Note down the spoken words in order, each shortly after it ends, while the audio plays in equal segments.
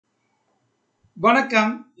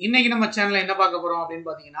வணக்கம். இன்னைக்கு நம்ம சேனல்ல என்ன பார்க்க போறோம் அப்படின்னு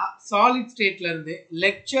பாத்தீங்கன்னா சாலிட் ஸ்டேட்ல இருந்து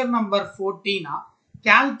lecture number 14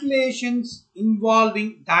 calculations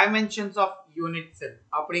involving dimensions of unit cell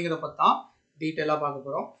அப்படிங்கறத பத்தி டீடைலா பார்க்க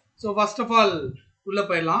போறோம். ஸோ ஃபர்ஸ்ட் ஆஃப் ஆல் உள்ள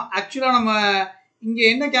போயிடலாம். ஆக்சுவலா நம்ம இங்க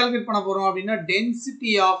என்ன கால்குலேட் பண்ண போறோம் அப்படின்னா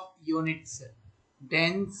density of unit cell.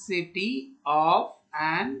 Density of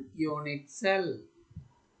an unit cell.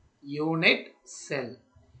 Unit cell.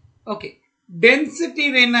 Okay. Density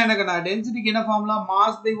வேணா என்னக்கடா டென்சிட்டிக்கு என்ன ஃபார்முலா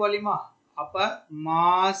மாஸ் பை வால்யூமா அப்ப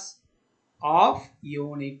mass of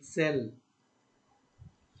unit cell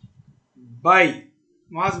by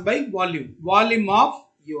mass by volume volume of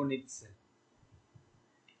unit cell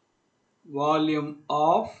volume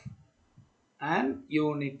of an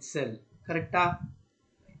unit cell கரெக்டா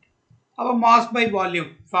அப்ப mass by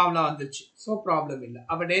volume formula வந்துருச்சு so problem இல்ல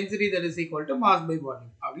அப்ப density that is equal to mass by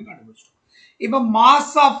volume அப்படி கண்டுபிடிச்சோம் இப்போ mass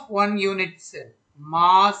of one unit cell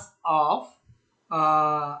mass of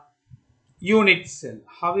unit cell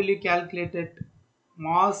how will you calculate it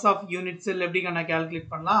mass of unit cell எப்படி கண்ணா calculate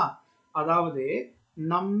பண்ணலாம் அதாவது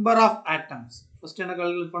number of atoms first என்ன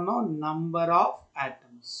calculate பண்ணோம் number of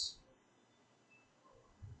atoms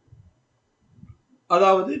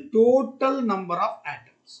அதாவது total number of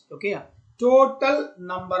atoms okay total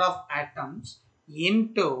number of atoms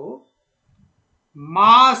into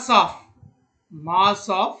mass of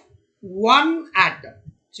one atom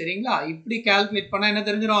சரிங்களா இப்படி calculate பண்ணா என்ன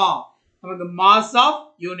தெரிஞ்சிரும் நமக்கு mass of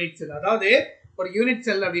unit cell அதாவது ஒரு யூனிட்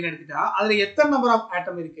செல் அப்படினு எடுத்துட்டா அதுல எத்தனை நம்பர் ஆஃப்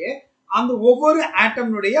ஆட்டம் இருக்கு அந்த ஒவ்வொரு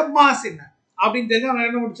ஆட்டம்னுடைய மாஸ் என்ன அப்படினு தெரிஞ்சா நம்ம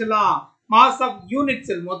என்ன முடிச்சிடலாம் mass of unit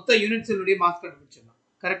cell மொத்த யூனிட் செல்லுடைய மாஸ் கண்டுபிடிச்சிடலாம்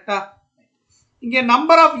கரெக்ட்டா இங்க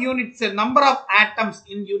number of unit cell number of atoms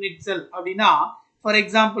in unit cell அப்படினா ஃபார்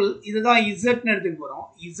எக்ஸாம்பிள் இதுதான் Z ன்னு எடுத்துக்க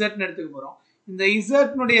போறோம் இந்த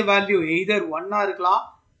Z னுடைய வேல்யூ either 1 ஆ இருக்கலாம்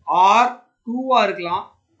or 2 ஆ இருக்கலாம்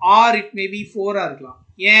or it may be 4 ஆ இருக்கலாம்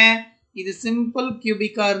ஏன் இது சிம்பிள்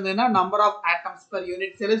கியூபிக்கா இருந்ததுனா number of atoms per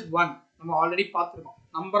unit cell is 1 நம்ம ஆல்ரெடி பார்த்திருக்கோம்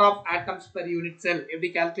number of atoms per unit cell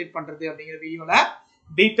எப்படி கால்குலேட் பண்றது அப்படிங்கற வீடியோல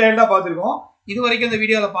டீடைலா பார்த்திருக்கோம் இது வரைக்கும் இந்த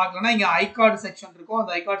வீடியோல பார்க்கலனா இங்க ஐ கார்டு செக்ஷன் இருக்கும்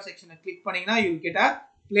அந்த ஐ கார்டு செக்ஷனை கிளிக் பண்ணீங்கன்னா you will get a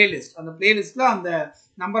playlist அந்த playlistல அந்த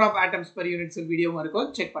number of atoms per unit cell வீடியோவும்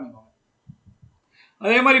இருக்கும் செக் பண்ணிக்கோங்க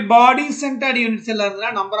அதே மாதிரி பாடி சென்டர்ட் யூனிட் செல் இருந்தா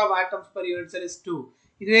number of atoms per unit cell is 2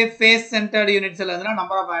 இதுவே ஃபேஸ் சென்டர்ட் யூனிட் செல் இருந்தா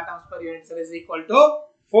number of atoms per unit cell is equal to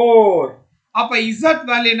 4 அப்ப Z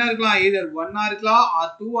வேல்யூ என்ன இருக்கலாம் either 1 ஆ இருக்கலாம் or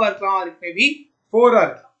 2 ஆ இருக்கலாம் or it may be 4 ஆ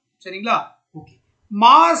இருக்கலாம் சரிங்களா okay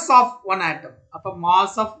mass of one atom அப்ப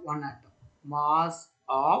mass of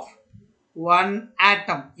one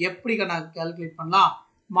atom எப்படி கண்ணா கால்குலேட் பண்ணலாம்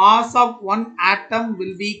mass of one atom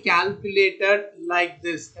will be calculated like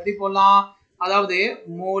this எப்படி போலாம் அதாவது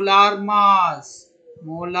molar mass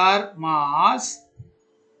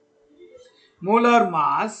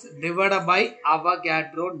divided by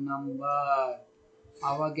Avogadro number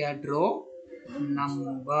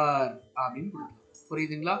அப்படினு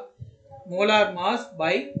புரியுதுங்களா molar mass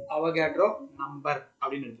by Avogadro number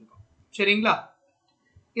அப்படினு எடுத்துக்கோங்க சரிங்களா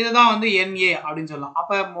இதுதான் வந்து Na அப்படினு சொல்லலாம்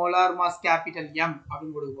அப்ப molar mass capital M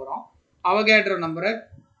அப்படினு கொடுக்க போறோம் Avogadro நம்பரை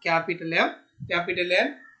capital M capital N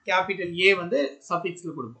capital A வந்து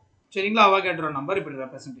சஃபிக்ஸ்ல கொடுப்போம் சரிங்களா Avogadro நம்பர் இப்படி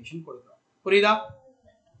ரெப்ரசன்டேஷன் கொடுக்கிறோம் புரியுதா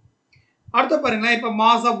அடுத்து பாருங்க இப்ப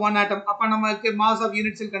mass of one atom அப்ப நமக்கு mass of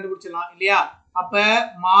unit cell கண்டுபிடிச்சலாம் இல்லையா அப்ப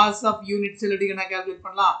mass of unit cell எப்படி நான் கால்குலேட்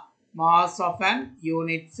பண்ணலாம் mass of an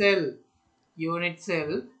unit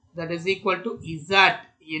cell that is equal to Z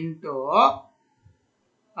into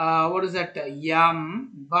what is that M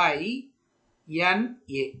by Na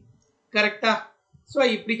கரெக்ட்டா சோ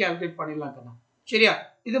இப்படி calculate பண்ணிடலாம் கண்ணா சரியா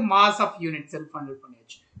இது mass of unit cell find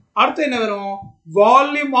பண்ணியாச்சு அடுத்து என்ன வரும்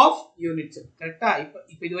வால்யூம் ஆஃப் யூனிட் செல் கரெக்ட்டா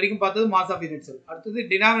இப்போ இது வரைக்கும் பார்த்தது mass of unit cell அடுத்து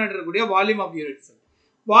டினாமினேட்டர் கூடிய volume of unit cell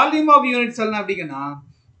volume of unit செல்னா அப்படினா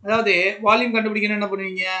அதாவது வால்யூம் கண்டுபிடிக்கணும் என்ன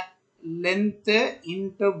பண்ணுவீங்க length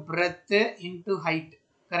into breadth into height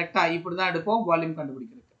கரெக்ட்டா இப்படி தான் எடுப்போம் வால்யூம்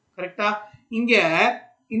கண்டுபிடிக்கிறதுக்கு கரெக்ட்டா இங்க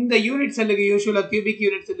இந்த யூனிட் செல்லுக்கு யூசுவலா கியூபிக்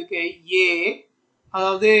யூனிட் செல்லுக்கு A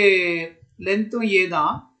அதாவது லெந்த்தும் A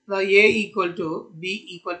தான் அதாவது A equal to B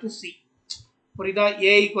equal to C புரியுதா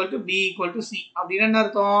A equal to B equal to C அப்படினா என்ன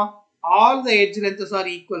அர்த்தம் all the edge lengths are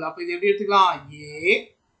equal அப்ப இது எப்படி எடுத்துக்கலாம் A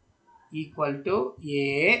equal to A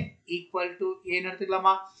ன்னு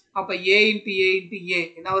எடுத்துக்கலாமா அப்ப A into A into A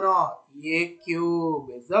என்ன வரும் A cube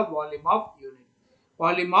is the volume of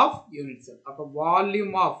unit cell அப்ப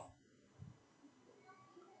volume of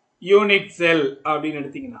unit cell அப்படினு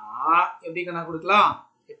எடுத்தீங்கன்னா எப்படி கணக்கு கொடுக்கலாம்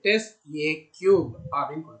it is A cube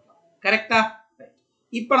அப்படினு கொடுக்கலாம் கரெக்ட்டா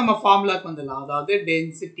இப்போ நம்ம ஃபார்முலாக்கு வந்துடலாம் அதாவது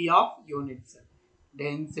density of unit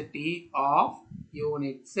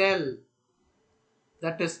cell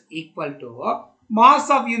that is equal to mass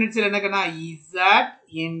of unit cell என்னக்கனா Z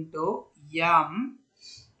into M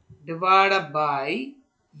divided by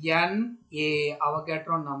NA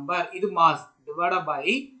Avogadro number இது mass divided by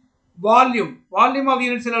volume of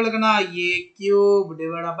unit cell எவ்வளவுனா A cube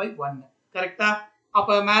divided by 1 கரெக்ட்டா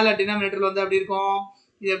அப்ப மேல டினாமினேட்டர்ல வந்து எப்படி இருக்கும்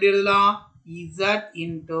இது எப்படி எழுதலாம் Z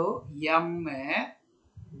into M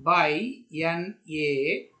by NA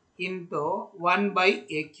into 1 by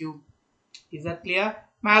A cube is that clear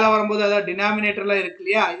மேல வரும்போது அத டினாமினேட்டர்ல இருக்கு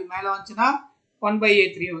இல்லையா இது மேல வந்துச்சுனா 1 by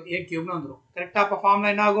A3 A cube னு வந்துரும் கரெக்ட்டா அப்ப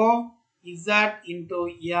ஃபார்முலா என்ன ஆகும் Z into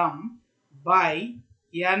M by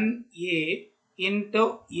NA into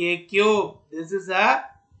A cube this is a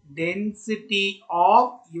density of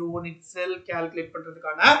unit cell calculate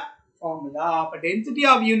பண்றதுக்கான formula அப்ப density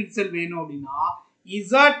of unit cell வேணும் அப்படினா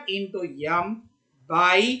Z into M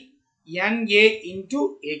by NA into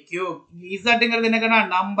A cube Z ங்கிறது என்னன்னா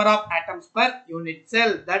number of atoms per unit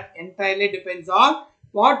cell that entirely depends on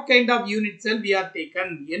what kind of unit cell we are taken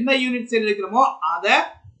என்ன unit cell எடுக்கிறோமோ அத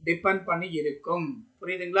depend பண்ணி இருக்கும்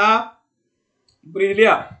புரியுதுங்களா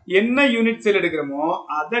புரியுதுலையா என்ன யூனிட் செல் எடுக்கிறோமோ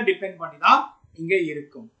அத டிபெண்ட் பண்ணி தான் இங்க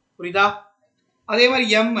இருக்கும் புரியுதா அதே மாதிரி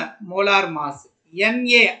M molar mass Na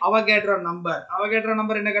Avogadro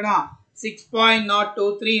number என்னன்னா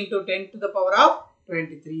 6.023 into 10 to the power of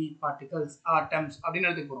 23 particles atoms அப்படினு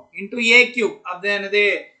எடுத்துக்க போறோம் into A cube அது என்னது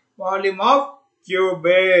வால்யூம் ஆஃப் கியூப்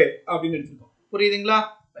அப்படினு எடுத்துக்கோம் புரியுதுங்களா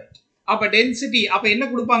ரைட் அப்ப டென்சிட்டி அப்ப என்ன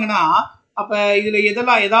கொடுப்பாங்கன்னா அப்ப இதுல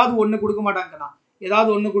ஏதாவது ஒன்னு கொடுக்க மாட்டாங்கனா ஏதாவது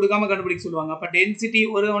ஒன்னு கொடுக்காம கண்டுபிடிக்க சொல்லுவாங்க அப்ப டென்சிட்டி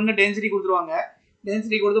ஒன்னு டென்சிட்டி கொடுத்துருவாங்க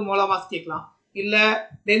டென்சிட்டி கொடுத்து மோலார் மாஸ் கேட்கலாம் இல்ல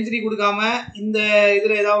டென்சிட்டி கொடுக்காம இந்த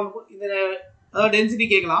இதுல ஏதாவது இந்த அதாவது டென்சிட்டி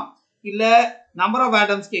கேட்கலாம் இல்ல நம்பர் ஆஃப்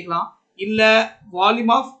ஆட்டம்ஸ் கேட்கலாம் இல்ல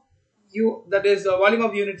volume of that is volume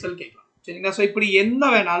of unit cell கேட்கலாம் சரிங்களா சோ இப்படி என்ன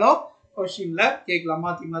வேணாலும் क्वेश्चनல கேட்கலாம்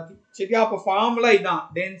மாத்தி சரியா அப்ப ஃபார்முலா இதான்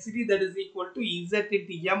density that is equal to Z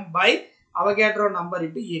into M by Avogadro number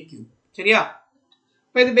into A cube சரியா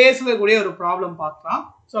இப்போ இது பேஸ்ல கூடிய ஒரு ப்ராப்ளம் பார்க்கலாம்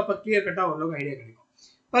சோ அப்ப கிளியர் கட்டா ஒரு ஐடியா கிடைக்கும்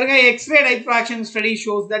பாருங்க X-ray diffraction study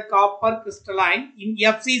shows that copper crystalline in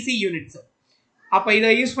FCC unit cell அப்ப இத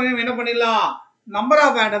யூஸ் பண்ணி என்ன பண்ணிடலாம் நம்பர்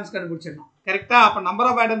ஆஃப் ஆட்டம்ஸ் கண்டுபிடிச்சிடலாம் கரெக்ட்டா அப்ப நம்பர்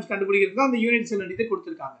ஆஃப் ஆட்டம்ஸ் கண்டுபிடிக்கிறதுக்கு அந்த யூனிட் செல் எடுத்து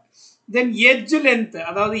கொடுத்திருக்காங்க then edge length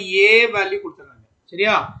அதாவது A வேல்யூ கொடுத்திருக்காங்க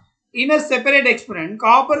சரியா in a separate experiment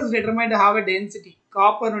copper is determined to have a density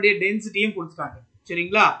copper உடைய டென்சிட்டியும் கொடுத்திருக்காங்க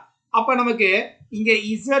சரிங்களா அப்ப நமக்கு இங்க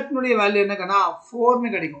Z உடைய வேல்யூ என்னன்னா 4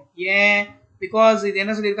 னு கிடைக்கும் ஏன் because இது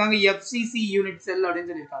என்ன சொல்லிருக்காங்க FCC யூனிட் செல் அப்படினு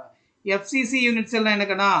சொல்லிருக்காங்க FCC யூனிட் செல்னா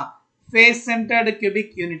என்னன்னா face centered cubic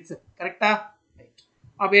unit cell கரெக்ட்டா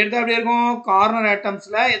அப்ப எடுத்தா அப்படியே இருக்கும் கார்னர்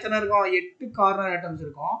ஆட்டம்ஸ்ல எத்தனை இருக்கும் 8 கார்னர் ஆட்டம்ஸ்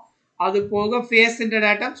இருக்கும் அது போக ஃபேஸ் சென்டர்ட்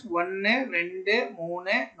ஆட்டம்ஸ் 1 2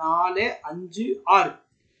 3 4 5 6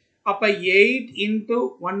 அப்ப 8 into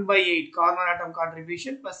 1 by 8 corner atom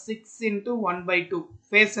contribution plus 6 into 1 by 2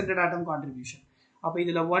 face centred atom contribution அப்ப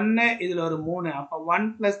இதுல 1 இதுல ஒரு 3 அப்ப 1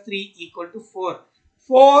 plus 3 equal to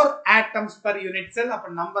 4 atoms per unit cell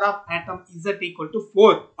அப்ப number of atom Z equal to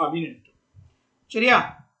 4 அப்படினு எடுத்து சரியா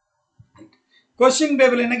क्वेश्चन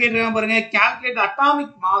பேப்பர்ல என்ன கேட்டிருக்காங்க பாருங்க calculate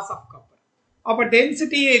atomic mass of copper அப்ப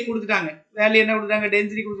டென்சிட்டி கொடுத்துட்டாங்க வேல்யூ என்ன கொடுத்தாங்க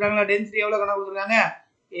டென்சிட்டி கொடுத்தாங்களா டென்சிட்டி எவ்வளவு கணக்கு கொடுத்திருக்காங்க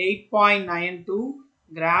 8.92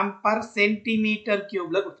 கிராம் பர் சென்டிமீட்டர்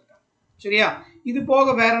கியூப்ல கொடுத்திருக்காங்க சரியா இது போக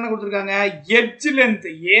வேற என்ன கொடுத்திருக்காங்க எட்ஜ் லெந்த்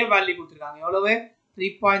A வேல்யூ கொடுத்திருக்காங்க எவ்வளவு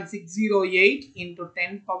 3.608 into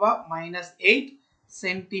 10 power minus 8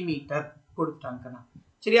 சென்டிமீட்டர் கொடுத்தாங்க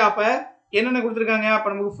சரியா அப்ப என்னென்ன கொடுத்திருக்காங்க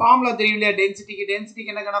அப்ப நமக்கு ஃபார்முலா தெரியும் இல்லையா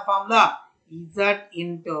டென்சிட்டிக்கு என்னக்கான formula Z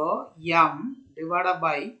into M divided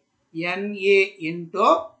by NA into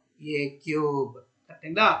A cube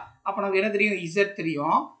கரெக்ட்டா அப்ப நமக்கு என்ன தெரியும் Z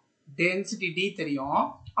தெரியும் டென்சிட்டி D தெரியும்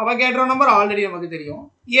அவகேட்ரோ நம்பர் ஆல்ரெடி நமக்கு தெரியும்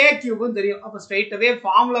A cube தெரியும் அப்ப ஸ்ட்ரைட் அவே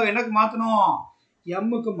ஃபார்முலா என்னக்கு மாத்தணும் M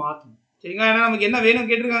க்கு மாத்தணும் சரிங்களா ஏன்னா நமக்கு என்ன வேணும்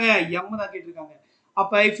கேட்டிருக்காங்க M தான் கேட்டிருக்காங்க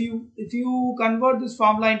அப்ப if you convert this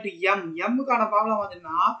formula into M க்கான ஃபார்முலா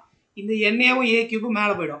வந்துனா இந்த NA வும் A cube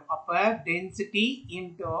மேல போய்டும் அப்ப density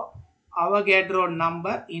into Avogadro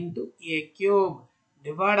number into A cube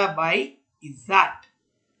divided by Z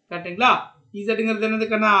கரெக்ட்டுங்களா Zங்கிறது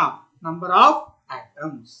என்னதுன்னா number of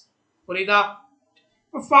atoms புரியுதா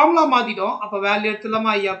இப்ப ஃபார்முலா மாத்திட்டோம் அப்ப value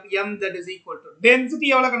எடுத்துலாமா M that is equal to density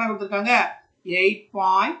எவ்வளவு கணக்கு கொடுத்திருக்காங்க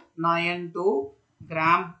 8.92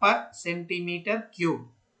 gram per centimeter cube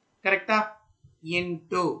கரெக்ட்டா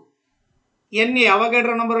into NA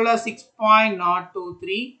Avogadro numberல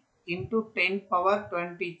 6.023 into 10 power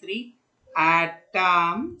 23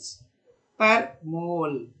 atoms per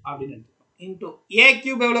mole அப்படினு into A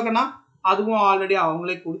cube எவ்வளவுனா அதுவும் ஆல்ரெடி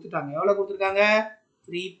அவங்களே கொடுத்துட்டாங்க எவ்வளவு கொடுத்திருக்காங்க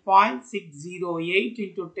 3.608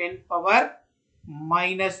 into 10 power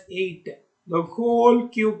minus 8 the whole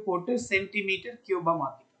cube போட்டு சென்டிமீட்டர் கியூபா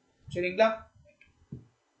மாத்திக்கலாம் சரிங்களா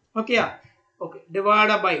ஓகேயா okay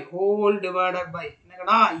divided by whole divided by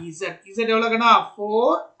என்னங்கடா z எவ்வளவுங்கடா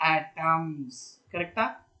 4 atoms கரெக்ட்டா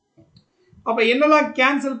அப்ப என்னலாம்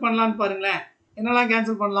கேன்சல் பண்ணலாம்னு பாருங்களேன் என்னலாம்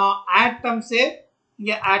கேன்சல் பண்ணலாம் atoms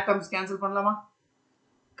இங்க atoms கேன்சல் பண்ணலாமா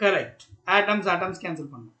கரெக்ட் atoms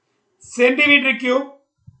கேன்சல் பண்ணலாம் centimetre cube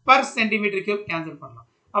per centimetre cube cancel பண்ணலாம்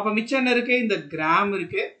அப்ப மிச்சம் என்ன இருக்கு இந்த கிராம்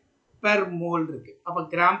இருக்கு per mole இருக்கு அப்ப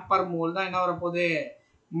கிராம் per mole தான் என்ன வர போகுது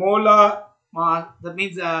molar mass that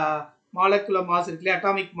means molecular mass இருக்குல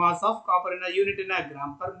atomic mass of copper in a unit in a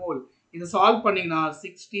gram per mole இத சால்வ் பண்ணீங்கனா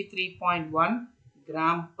 63.1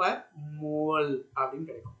 gram per mole அப்படினு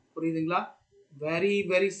கிடைக்கும் புரியுதுங்களா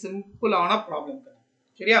very simple ஆன ப்ராப்ளம்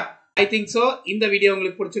சரியா I think so இந்த வீடியோ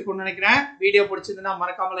உங்களுக்கு பிடிச்சிருக்கும்னு நினைக்கிறேன் வீடியோ பிடிச்சிருந்தா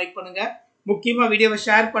மறக்காம லைக் பண்ணுங்க முக்கியமா வீடியோவை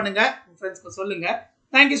ஷேர் பண்ணுங்க உங்க ஃப்ரெண்ட்ஸ்க்கு சொல்லுங்க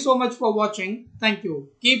Thank you so much for watching. Thank you.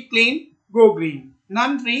 Keep clean, go green.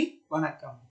 நன்றி வணக்கம்